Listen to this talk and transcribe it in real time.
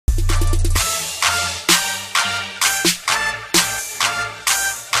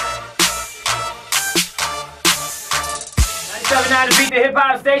97.9 to beat the hip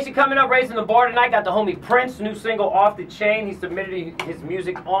hop station. Coming up, raising the bar tonight. Got the homie Prynce, new single Off the Chain. He submitted his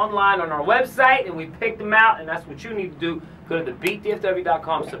music online on our website, and we picked him out. And that's what you need to do. Go to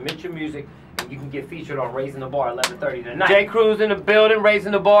thebeatdfw.com, submit your music, and you can get featured on Raising the Bar 11:30 tonight. J. Cruz in the building,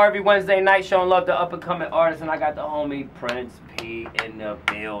 Raising the Bar every Wednesday night, showing love to up and coming artists. And I got the homie Prynce P in the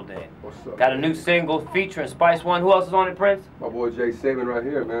building. What's up? Got a new single featuring Spice One. Who else is on it, Prynce? My boy J7 right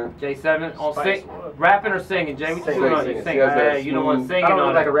here, man. J7 on sing, rapping or singing, Jay? What you doing on? You singing? You know what, singing I don't on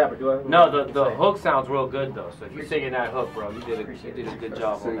look like a rapper, do I? No, the hook sounds real good though. So if you're singing that hook, bro, you did a good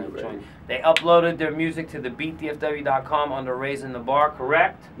job on that joint. They uploaded their music to thebeatdfw.com under Raising the Bar,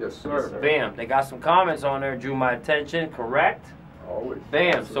 correct? Yes, sir. Bam. They got some comments on there, drew my attention, correct? Always.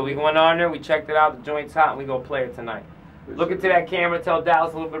 Bam. So we went on there, we checked it out, the joint's hot, and we gonna play it tonight. Look into that camera, tell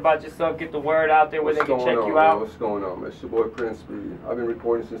Dallas a little bit about yourself, get the word out there where they can check you out. What's going on, man? It's your boy Prynce P. I've been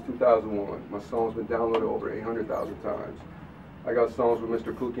recording since 2001. My song's been downloaded over 800,000 times. I got songs with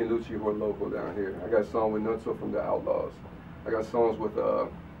Mr. Pookie and Lucci, who are local down here. I got a song with Nutso from The Outlaws. I got songs with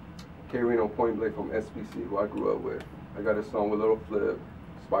K-Reno Point Blank from SPC, who I grew up with. I got a song with Little Flip,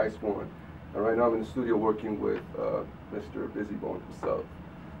 Spice One. And right now I'm in the studio working with Mr. Busy Bone himself.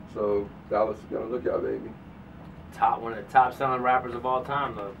 So Dallas, be on the lookout, baby. One of the top selling rappers of all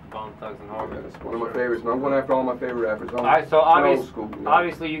time, the Bone Thugs and Harmony. Yeah, it's one of my favorites. Man, I'm going after all my favorite rappers. All right, so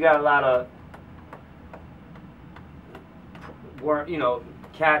obviously you got a lot of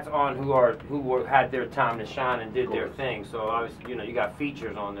cats on who had their time to shine and did their thing. So obviously you got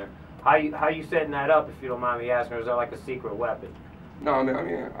features on there. How you setting that up, if you don't mind me asking? Or is that like a secret weapon? No, I mean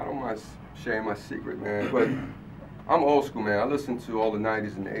I don't mind sharing my secret, man. But I'm old school, man. I listened to all the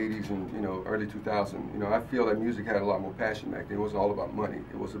 90s and 80s and early 2000. I feel that music had a lot more passion back then. It wasn't all about money.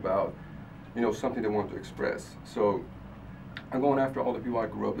 It was about something they wanted to express. So I'm going after all the people I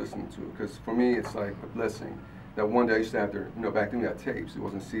grew up listening to, because for me it's like a blessing that one day I used to have to, back then we had tapes. It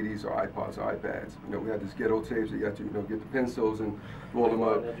wasn't CDs or iPods or iPads. We had these ghetto tapes that you had to get the pencils and roll them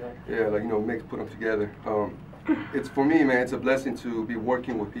up. Yeah, like put them together. It's, for me, man, it's a blessing to be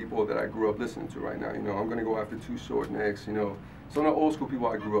working with people that I grew up listening to right now. I'm going to go after Too Short next, some of the old school people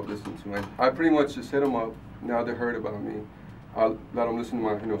I grew up listening to. And I pretty much just hit them up. Now they heard about me. I'll let them listen to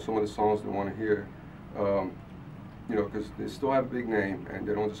my, some of the songs they want to hear, because they still have a big name and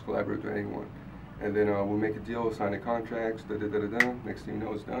they don't just collaborate with anyone. And then we'll make a deal, sign the contracts, da-da-da-da-da. Next thing you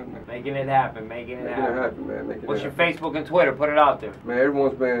know, it's done, man. Making it happen, making it happen, man. What's your Facebook and Twitter? Put it out there. Man,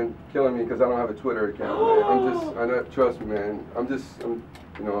 everyone's been killing me because I don't have a Twitter account, man. Trust me, man. I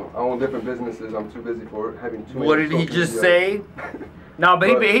own different businesses. I'm too busy for having too many. What did he just say? No,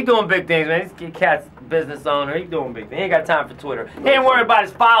 but he doing big things, man. This cat's business owner. He doing big things. He ain't got time for Twitter. He ain't worried about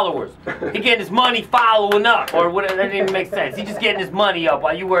his followers. He getting his money following up, or whatever. That didn't even make sense. He just getting his money up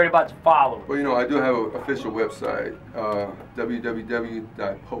while you worried about your followers. Well, I do have an official website,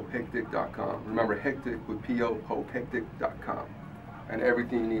 www.popehectic.com. Remember, hectic with P-O, popehectic.com. And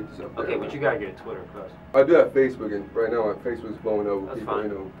everything you need is up there. Okay, but you gotta get a Twitter first. I do have Facebook, and right now Facebook's blowing over. That's people, fine.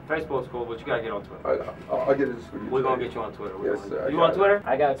 Facebook's cool, but you gotta get on Twitter. I'll get it just for you. We're gonna get you on Twitter. Yes, sir. You on Twitter?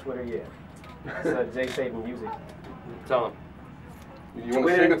 I got a Twitter, yeah. It's J Sabin Music. Tell him. You want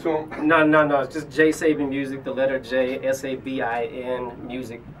to sing it to him? No. It's just J Sabin Music, the letter J, S-A-B-I-N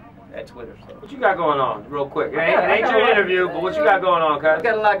Music at Twitter. So. What you got going on, real quick? It ain't your interview, but what you got going on, cuz? I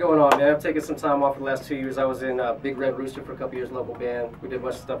got a lot going on, man. I've taken some time off for the last 2 years. I was in Big Red Rooster for a couple years, local band. We did a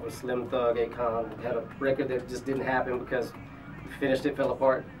bunch of stuff with Slim Thug, Akon. We had a record that just didn't happen because we finished it, fell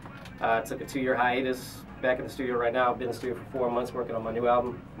apart. Took a 2-year hiatus. Back in the studio right now. I've been in the studio for 4 months working on my new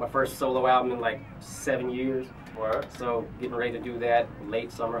album. My first solo album in like 7 years. Word. So getting ready to do that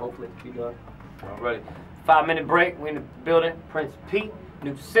late summer, hopefully, be done. Alrighty. 5-minute break. We in the building. Prynce P.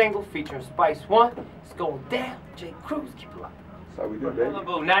 New single featuring Spice One. It's going down. J. Cruz, keep it locked. That's how we do, baby.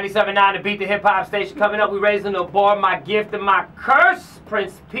 97.9 to beat the hip hop station. Coming up, we raising the bar. My gift and my curse.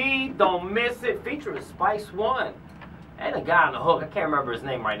 Prynce P. Don't miss it. Featuring Spice One. And a guy on the hook. I can't remember his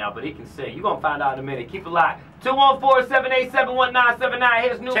name right now, but he can sing. You're going to find out in a minute. Keep it locked. 214-787-1979.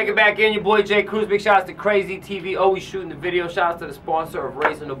 Here's new. Check it back in. Your boy J. Cruz. Big shout out to Crazy TV. Always shooting the video. Shout out to the sponsor of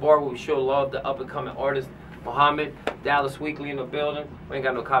Raising the Bar, where we show love to up-and-coming artists. Muhammad, Dallas Weekly in the building. We ain't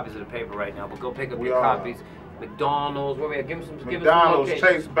got no copies of the paper right now, but go pick up your copies. McDonald's, where we at? Give us some. McDonald's,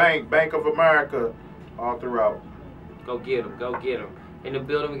 Chase Bank, Bank of America, all throughout. Go get them. Go get them. In the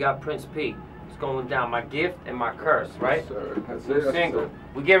building, we got Prynce P. It's going down. My gift and my curse, right? Yes, sir. That's New it. single.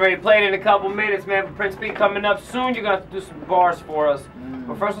 We get ready to play it in a couple minutes, man. But Prynce P coming up soon. You're gonna have to do some bars for us.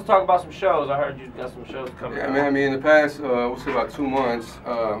 But first, let's talk about some shows. I heard you got some shows coming up. Yeah, man. I mean, in the past, we'll say about 2 months,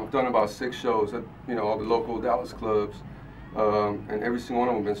 I've done about 6 shows at all the local Dallas clubs, and every single one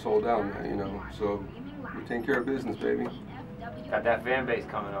of them have been sold out, man. So we're taking care of business, baby. Got that fan base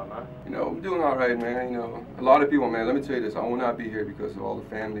coming up, huh? You know, we're doing all right, man. You know, a lot of people, man, let me tell you this, I will not be here because of all the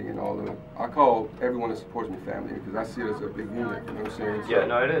family and all the, I call everyone that supports me family because I see it as a big unit, you know what I'm saying? Yeah,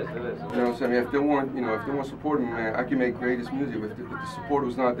 no, it is. You know what I'm saying? If they weren't, you know, if they weren't supporting me, man, I can make greatest music. If the support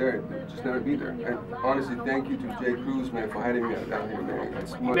was not there, it would just never be there. And honestly, thank you to Jay Cruz, man, for having me down here, man.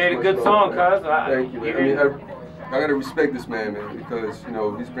 It's You made a good song, cuz. Thank you, man. I mean, I gotta respect this man, because you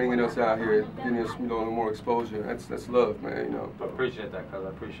know he's bringing us out here, giving us more exposure. That's love, man. You know. I appreciate that, cuz. I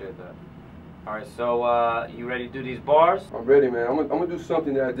appreciate that. All right, so you ready to do these bars? I'm ready, man. I'm gonna do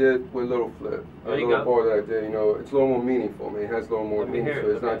something that I did with Little Flip. There you little go. bar that I did. You know, it's a little more meaningful, man. It has a little more meaning. So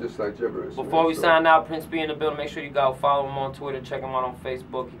it's not just like gibberish. Before we sign out, Prynce be in the building. Make sure you go follow him on Twitter. Check him out on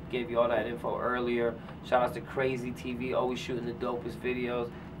Facebook. He gave you all that info earlier. Shout out to Crazy TV, always shooting the dopest videos.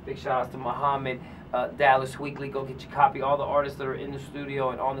 Big shout out to Muhammad. Dallas Weekly, go get your copy. All the artists that are in the studio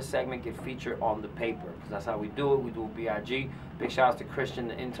and on the segment get featured on the paper. Because that's how we do it. We do it B.I.G. Big shout out to Christian,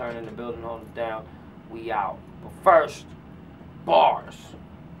 the intern in the building, holding it down. We out. But first, bars.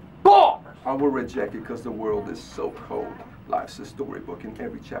 Bars! I will reject it because the world is so cold. Life's a storybook and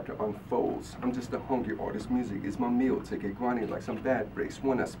every chapter unfolds. I'm just a hungry artist. Music is my meal ticket. Grinding like some bad breaks.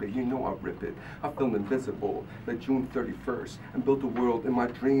 When I spit, you know I rip it. I feel invisible like June 31st. And built a world in my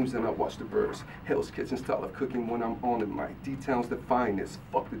dreams and I watch the birds. Hell's Kitchen style of cooking when I'm on the mic. D-Town's the finest.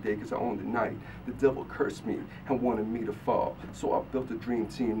 Fuck the day cause I own the night. The devil cursed me and wanted me to fall. So I built a dream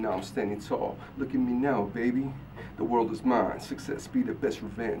team, now I'm standing tall. Look at me now, baby. The world is mine. Success be the best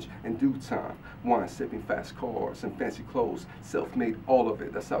revenge. In due time, wine sipping, fast cars and fancy clothes. Self-made, all of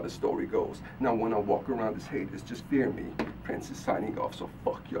it. That's how the story goes. Now when I walk around this haters, just fear me. Prynce is signing off, so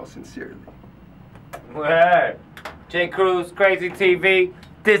fuck y'all sincerely. Hey, Jay Cruz, Crazy TV.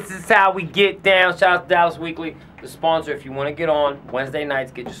 This is how we get down. Shout out to Dallas Weekly, the sponsor. If you want to get on Wednesday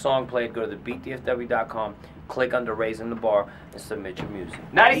nights, get your song played, go to thebeatdfw.com, click under Raising the Bar, and submit your music.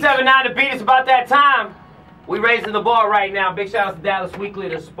 97.9 The Beat. It's about that time. We raising the bar right now. Big shout out to Dallas Weekly,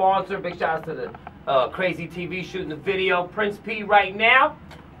 the sponsor. Big shout out to the Crazy TV shooting the video. Prynce P right now.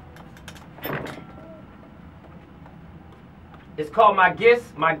 It's called My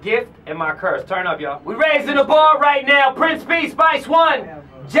Gift, and My Curse. Turn up, y'all. We raising the bar right now. Prynce P, Spice One,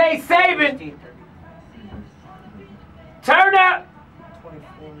 Jay Sabin. Turn up.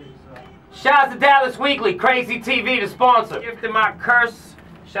 Shout out to Dallas Weekly, Crazy TV, the sponsor. Gift and My Curse.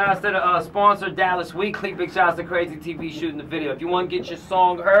 Shout out to the sponsor, Dallas Weekly. Big shout out to Crazy TV shooting the video. If you want to get your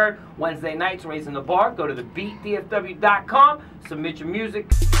song heard Wednesday nights, Raising the Bar, go to thebeatdfw.com, submit your music.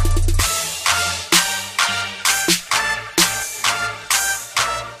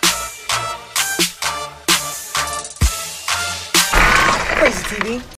 Crazy TV.